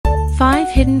5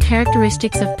 Hidden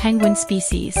characteristics of penguin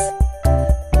species.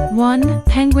 1.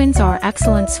 Penguins are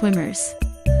excellent swimmers.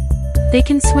 They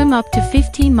can swim up to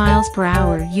 15 miles per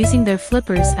hour using their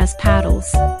flippers as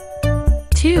paddles.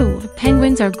 2.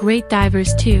 Penguins are great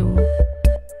divers too.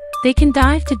 They can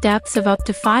dive to depths of up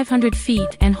to 500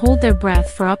 feet and hold their breath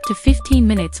for up to 15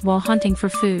 minutes while hunting for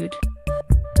food.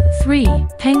 3.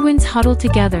 Penguins huddle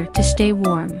together to stay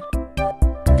warm.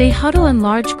 They huddle in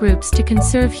large groups to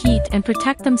conserve heat and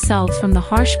protect themselves from the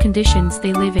harsh conditions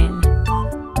they live in.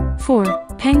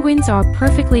 4. Penguins are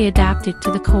perfectly adapted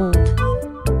to the cold.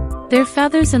 Their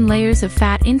feathers and layers of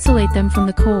fat insulate them from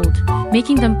the cold,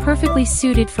 making them perfectly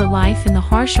suited for life in the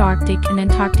harsh Arctic and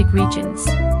Antarctic regions.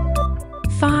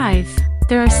 5.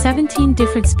 There are 17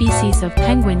 different species of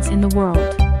penguins in the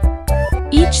world.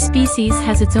 Each species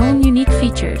has its own unique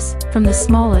features, from the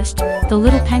smallest, the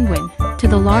little penguin, to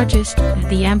the largest,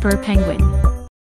 the emperor penguin.